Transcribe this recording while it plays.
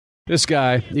This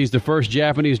guy, he's the first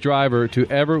Japanese driver to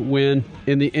ever win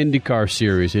in the IndyCar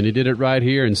series, and he did it right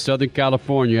here in Southern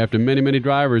California. After many, many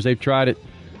drivers, they've tried it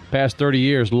past 30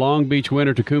 years. Long Beach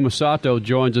winner Takuma Sato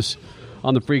joins us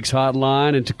on the Freaks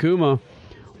Hotline. And Takuma,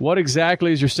 what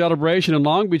exactly is your celebration in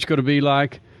Long Beach going to be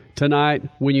like tonight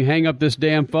when you hang up this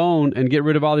damn phone and get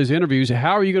rid of all these interviews?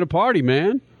 How are you going to party,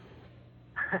 man?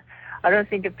 I don't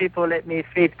think if people let me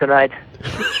sleep tonight.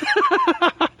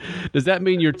 Does that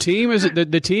mean your team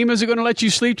the team isn't going to let you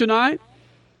sleep tonight?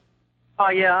 Oh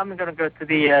yeah, I'm going to go to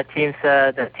the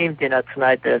team dinner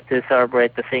tonight to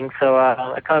celebrate the thing. So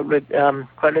I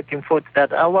quite looking forward to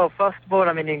that. Well, first of all,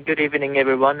 good evening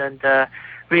everyone, and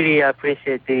really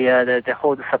appreciate the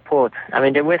whole support.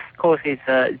 The West Coast is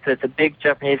it's a big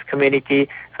Japanese community,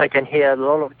 so I can hear a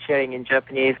lot of cheering in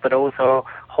Japanese, but also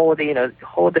all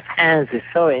the fans is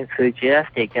so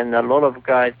enthusiastic, and a lot of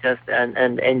guys just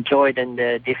and enjoyed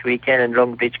this weekend in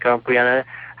Long Beach Grand Prix, and I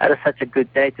had such a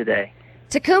good day today.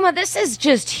 Takuma, this is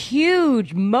just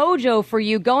huge mojo for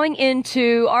you going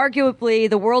into arguably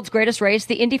the world's greatest race,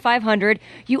 the Indy 500.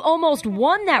 You almost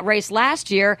won that race last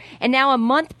year, and now a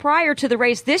month prior to the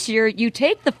race this year, you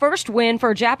take the first win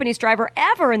for a Japanese driver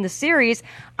ever in the series.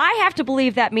 I have to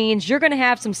believe that means you're going to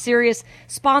have some serious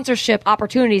sponsorship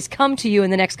opportunities come to you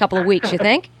in the next couple of weeks, you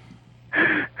think?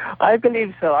 I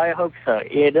believe so. I hope so.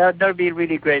 Yeah, that'll be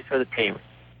really great for the team.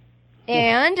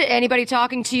 And anybody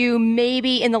talking to you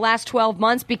maybe in the last 12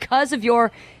 months because of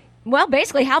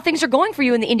basically how things are going for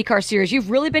you in the IndyCar series? You've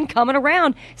really been coming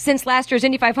around since last year's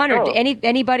Indy 500. Oh.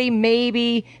 Anybody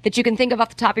maybe that you can think of off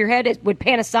the top of your head? Would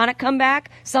Panasonic come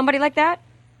back? Somebody like that?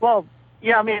 Well,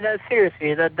 yeah,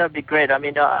 seriously, that'd be great. As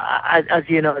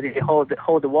you know, the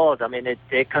whole world, the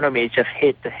economy just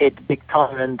hit big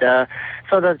time, and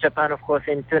so does Japan, of course.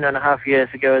 In 2.5 years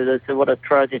ago, what a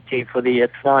tragedy for the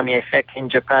tsunami effect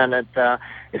in Japan. And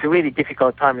it's a really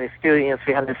difficult time. There's still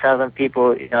 300,000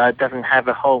 people doesn't have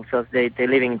a home, so they're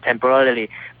living temporarily.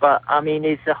 But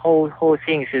it's the whole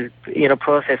thing is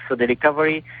process for the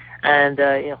recovery. And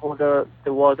all the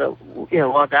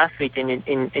world athlete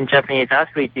in Japanese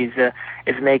athlete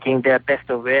is making their best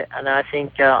of it, and I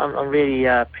think I'm really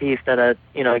pleased that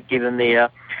given the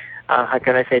how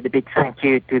can I say, the big thank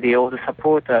you to all the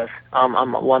supporters.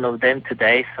 I'm one of them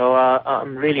today, so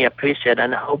I'm really appreciate,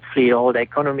 and hopefully all the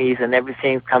economies and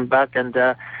everything come back, and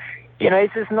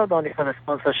it's just not only for the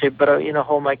sponsorship, but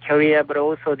whole my career, but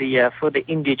also for the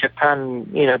Indy Japan,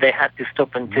 they had to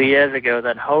stop 2 years ago.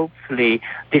 That hopefully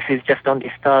this is just on the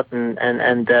start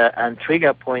and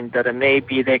trigger point that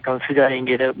maybe they're considering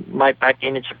might back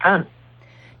in Japan.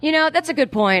 That's a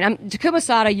good point. Takuma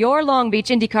Sato, your Long Beach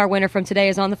IndyCar winner from today,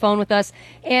 is on the phone with us.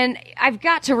 And I've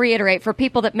got to reiterate, for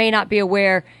people that may not be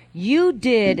aware, you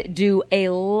did do a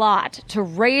lot to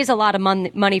raise a lot of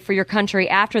money for your country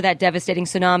after that devastating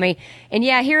tsunami. And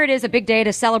yeah, here it is, a big day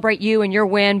to celebrate you and your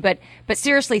win. But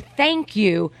seriously, thank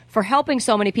you for helping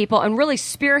so many people and really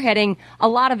spearheading a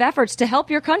lot of efforts to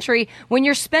help your country when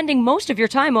you're spending most of your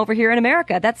time over here in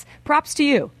America. That's props to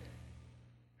you.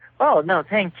 Oh, no,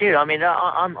 thank you.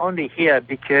 I'm only here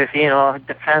because,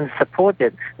 the fans support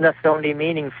it. That's the only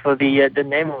meaning for the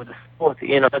name of the sport,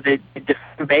 the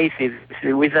basis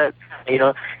with that,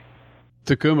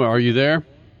 Takuma, are you there?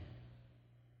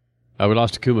 We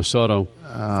lost Takuma Sato.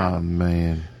 Oh,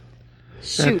 man.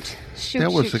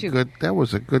 That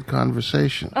was a good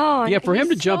conversation. Oh, yeah, for him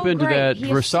to jump into that,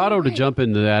 for Sato to jump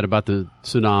into that about the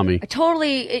tsunami. Until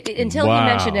he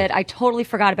mentioned it, I totally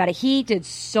forgot about it. He did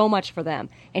so much for them,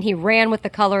 and he ran with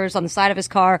the colors on the side of his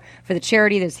car for the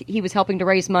charity that he was helping to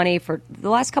raise money for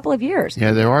the last couple of years.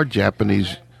 Yeah, there are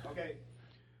Japanese. Okay.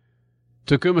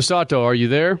 Takuma Sato, are you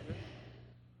there?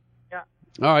 Yeah.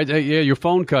 All right, yeah, your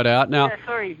phone cut out. Now, yeah,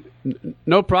 sorry.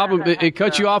 No problem. It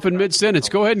cut you off in mid-sentence.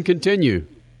 Go ahead and continue.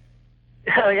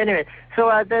 Anyway,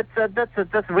 so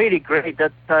that's really great.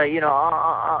 That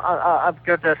I've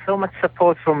got so much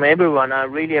support from everyone. I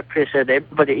really appreciate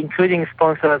everybody, including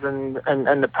sponsors and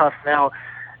the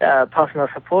personal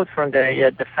support from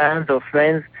the fans or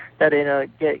friends that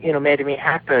made me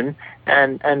happen.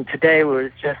 And today was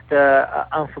just an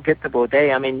unforgettable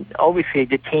day. Obviously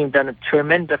the team done a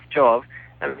tremendous job.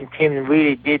 The team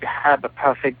really did have a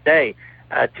perfect day.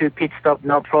 2 pit stop,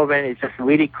 no problem. It's just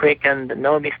really quick and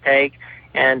no mistake.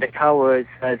 And the car was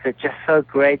just so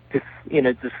great.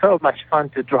 It's so much fun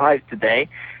to drive today.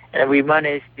 And we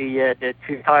managed the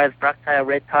 2 tires, black tire,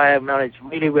 red tire, managed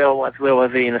really well as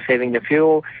saving the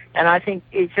fuel. And I think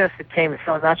it just came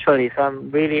so naturally. So I'm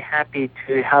really happy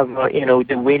to have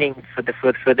the winning for the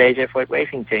AJ Foyt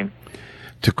Racing team.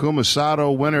 Takuma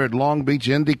Sato, winner at Long Beach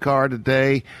IndyCar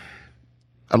today.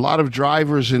 A lot of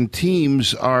drivers and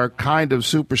teams are kind of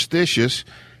superstitious,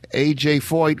 A.J.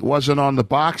 Foyt wasn't on the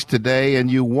box today and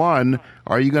you won.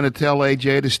 Are you going to tell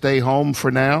A.J. to stay home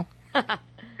for now?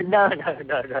 No.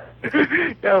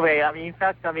 No way. I mean, in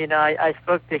fact, I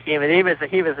spoke to him, and he was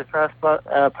the first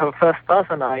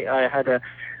person I had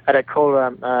a call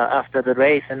after the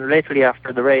race, and lately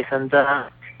after the race, and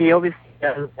he obviously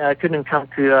couldn't come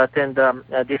to attend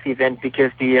this event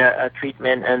because the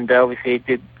treatment, and obviously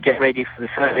to get ready for the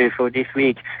surgery for this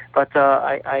week. But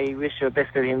I wish you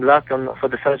best of him luck for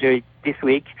the surgery this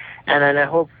week, and then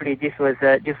hopefully this was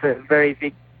just a very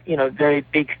big, very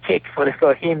big kick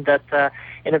for him that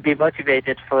be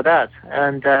motivated for that.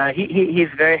 And he's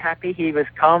very happy. He was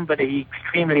calm, but he's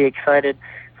extremely excited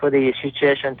for the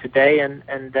situation today, and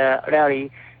really,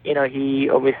 he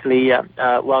obviously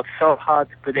worked so hard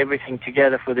to put everything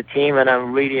together for the team, and I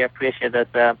really appreciate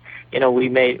that. We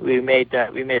made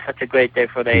such a great day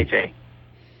for the AJ.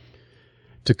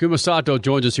 Takuma Sato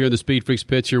joins us here in the Speed Freaks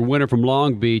pits, your winner from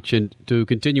Long Beach. And to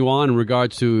continue on in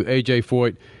regards to A.J.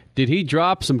 Foyt, did he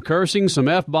drop some cursing, some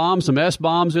F-bombs, some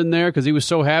S-bombs in there because he was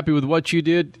so happy with what you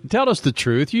did? Tell us the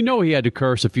truth. He had to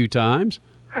curse a few times.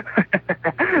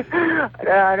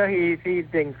 I know he's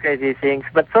doing crazy things,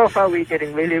 but so far we're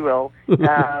getting really well.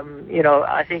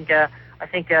 I think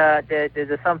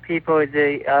there's some people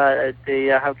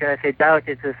how can I say,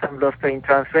 doubted some lost in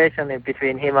translation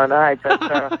between him and I,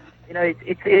 but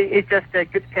it's just a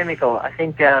good chemical. I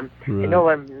think no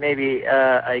one maybe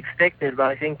expected, but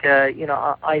I think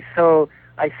I saw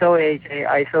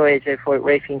AJ Foyt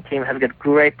racing team has got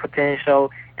great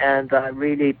potential, and I'm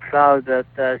really proud that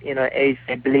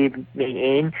AJ believed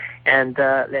me in and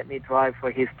let me drive for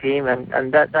his team,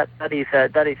 and that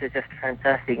is just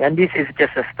fantastic. And this is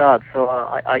just a start, so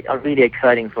I'm really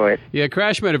exciting for it. Yeah,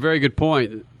 Crash made a very good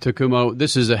point, Takuma.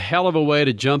 This is a hell of a way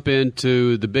to jump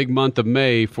into the big month of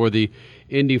May for the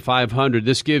Indy 500.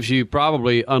 This gives you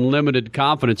probably unlimited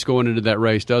confidence going into that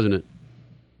race, doesn't it?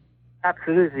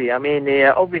 Absolutely. I mean,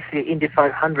 obviously, Indy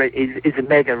 500 is a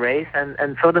mega race,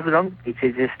 and so does Long Beach.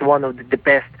 It's just one of the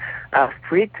best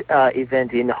street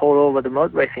events in the whole over the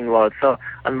motor racing world. So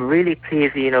I'm really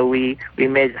pleased. We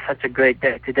made such a great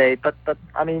day today. But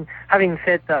I mean, having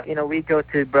said that, we go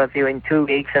to Brazil in 2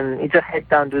 weeks, and you just head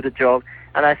down, do the job.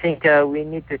 And I think we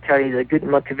need to carry the good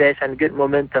motivation, good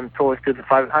momentum towards to the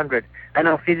 500. I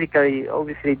know physically,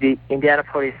 obviously, the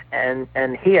Indianapolis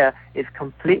and here is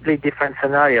completely different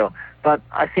scenario. But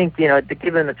I think,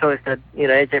 given the choice that,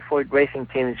 AJ Foyt racing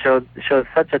team showed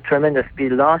such a tremendous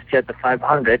speed last year at the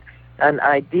 500, and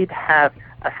I did have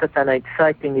such an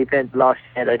exciting event last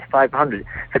year at 500.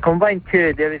 So combined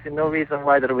two, there is no reason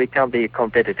why that we can't be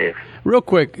competitive. Real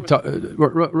quick.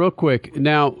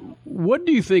 Now, what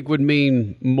do you think would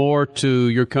mean more to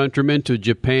your countrymen, to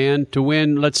Japan, to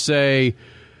win, let's say,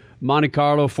 Monte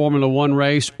Carlo Formula One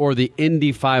race or the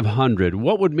Indy 500?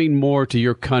 What would mean more to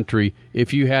your country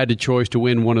if you had the choice to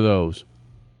win one of those?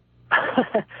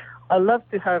 I'd love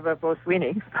to have both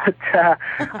winning, but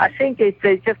I think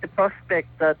it's just a prospect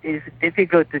that is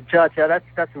difficult to judge.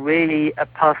 That's really a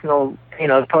personal,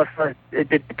 personal. It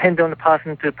depends on the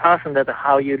person to person that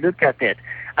how you look at it.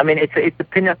 I mean, it's the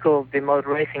pinnacle of the motor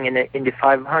racing in the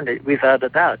 500, without a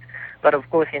doubt. But of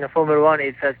course, Formula One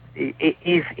it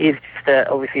is just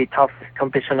obviously toughest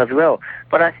competition as well.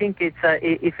 But I think it's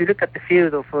if you look at the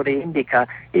field for the IndyCar,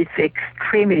 it's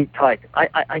extremely tight.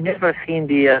 I never seen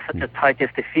such a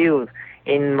tightest field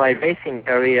in my racing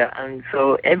career, and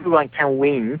so everyone can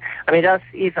win. I mean, that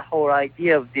is the whole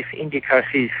idea of this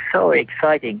IndyCar series. So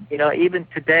exciting. Even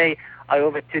today, I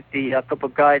overtook the couple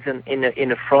of guys in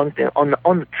the front on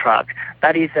the track.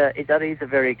 That is a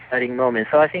very exciting moment.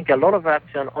 So I think a lot of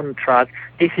action on the track.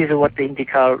 This is what the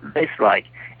IndyCar race like.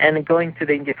 And going to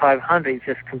the Indy 500 is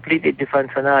just completely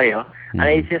different scenario. And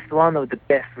it's just one of the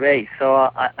best races. So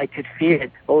I could feel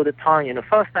it all the time.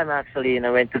 First time actually, I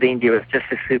went to the Indy was just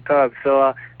superb.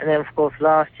 So and then of course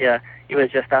last year it was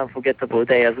just an unforgettable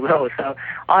day as well. So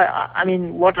I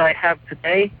mean, what I have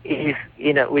today is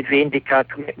with the IndyCar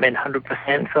commitment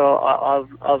 100%. So I've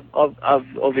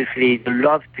obviously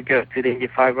loved to go to the Indy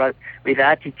 500 with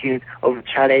attitude of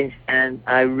challenge, and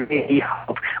I really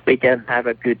hope we can have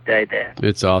a good day there.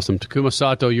 It's awesome. Takuma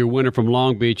Sato, your winner from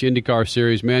Long Beach IndyCar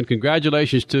Series, man.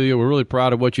 Congratulations to you. We're really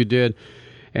proud of what you did,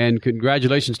 and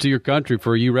congratulations to your country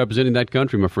for you representing that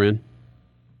country, my friend.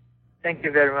 Thank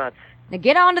you very much. Now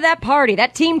get on to that party,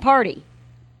 that team party.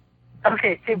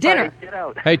 Okay, team dinner. Party, get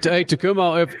out. Hey,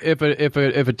 Takuma,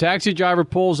 if a taxi driver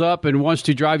pulls up and wants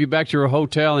to drive you back to your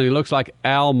hotel and he looks like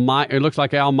Al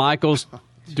Michaels,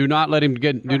 do not get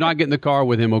in the car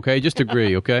with him. Okay, just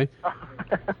agree. Okay.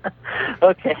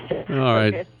 Okay. All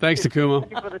right. Okay. Thanks, Takuma.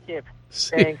 Thank you for the tip.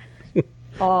 Thanks.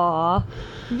 Aw.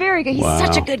 Very good. He's Wow.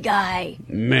 such a good guy.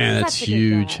 Man, that's Such a good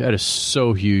huge. guy. That is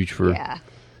so huge for Yeah.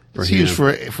 for It's him. huge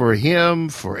for him,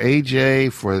 for AJ,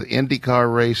 for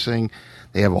IndyCar racing.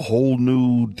 They have a whole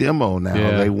new demo now.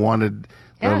 Yeah. They wanted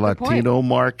the Yeah, good point. Latino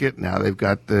market. Now they've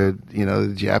got the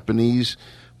Japanese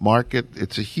market.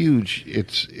 It's a huge.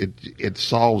 It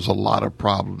solves a lot of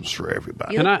problems for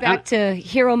everybody. You And look back to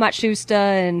Hiro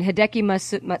Matsuda and Hideki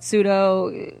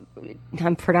Matsudo.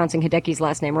 I'm pronouncing Hideki's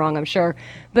last name wrong, I'm sure.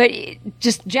 But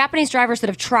just Japanese drivers that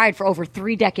have tried for over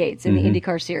 3 decades in the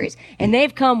IndyCar series. And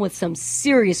they've come with some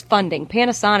serious funding.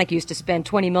 Panasonic used to spend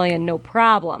 $20 million, no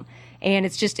problem. And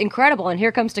it's just incredible. And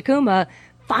here comes Takuma,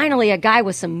 finally a guy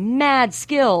with some mad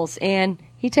skills, and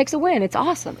he takes a win. It's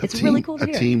awesome. It's really cool to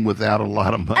hear. A team without a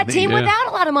lot of money. A team without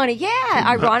a lot of money, yeah,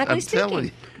 ironically I'm speaking. telling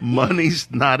you, money's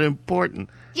not important.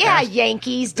 Yeah,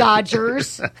 Yankees,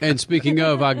 Dodgers. And speaking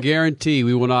of, I guarantee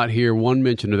we will not hear one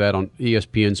mention of that on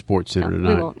ESPN Sports Center We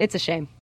tonight. won't. It's a shame.